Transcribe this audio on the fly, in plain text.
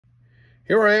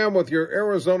Here I am with your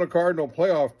Arizona Cardinal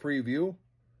playoff preview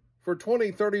for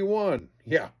 2031.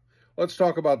 Yeah, let's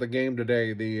talk about the game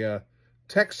today. The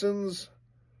Texans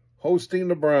hosting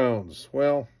the Browns.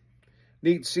 Well,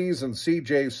 neat season.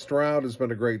 C.J. Stroud has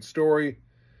been a great story.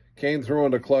 Came through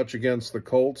in the clutch against the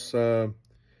Colts.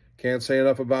 Can't say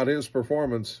enough about his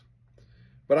performance.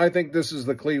 But I think this is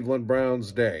the Cleveland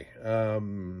Browns' day.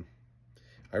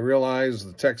 I realize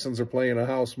the Texans are playing a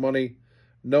house money.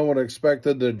 No one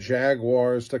expected the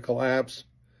Jaguars to collapse.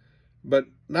 But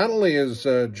not only is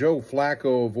Joe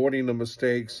Flacco avoiding the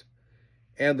mistakes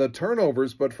and the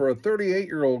turnovers, but for a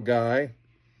 38-year-old guy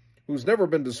who's never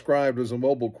been described as a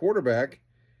mobile quarterback,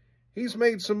 he's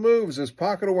made some moves. His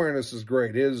pocket awareness is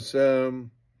great. His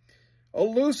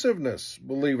elusiveness,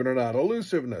 believe it or not,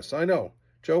 elusiveness. I know.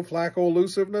 Joe Flacco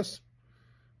elusiveness?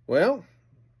 Well,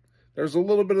 there's a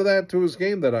little bit of that to his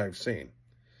game that I've seen.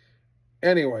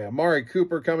 Anyway, Amari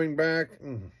Cooper coming back,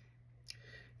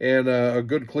 and a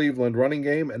good Cleveland running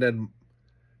game. And then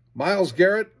Myles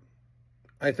Garrett,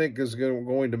 I think, is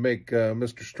going to make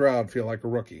Mr. Stroud feel like a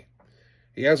rookie.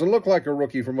 He hasn't looked like a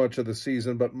rookie for much of the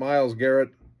season, but Myles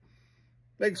Garrett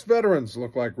makes veterans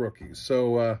look like rookies.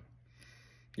 So,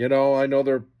 you know, I know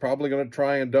they're probably going to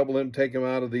try and double him, take him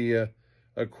out of the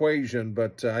equation,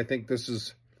 but I think this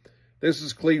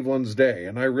is Cleveland's day.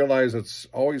 And I realize it's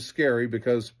always scary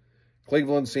because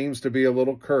Cleveland seems to be a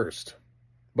little cursed.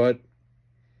 But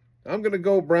I'm going to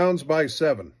go Browns by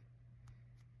 7.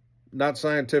 Not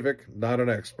scientific, not an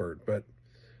expert, but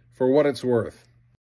for what it's worth.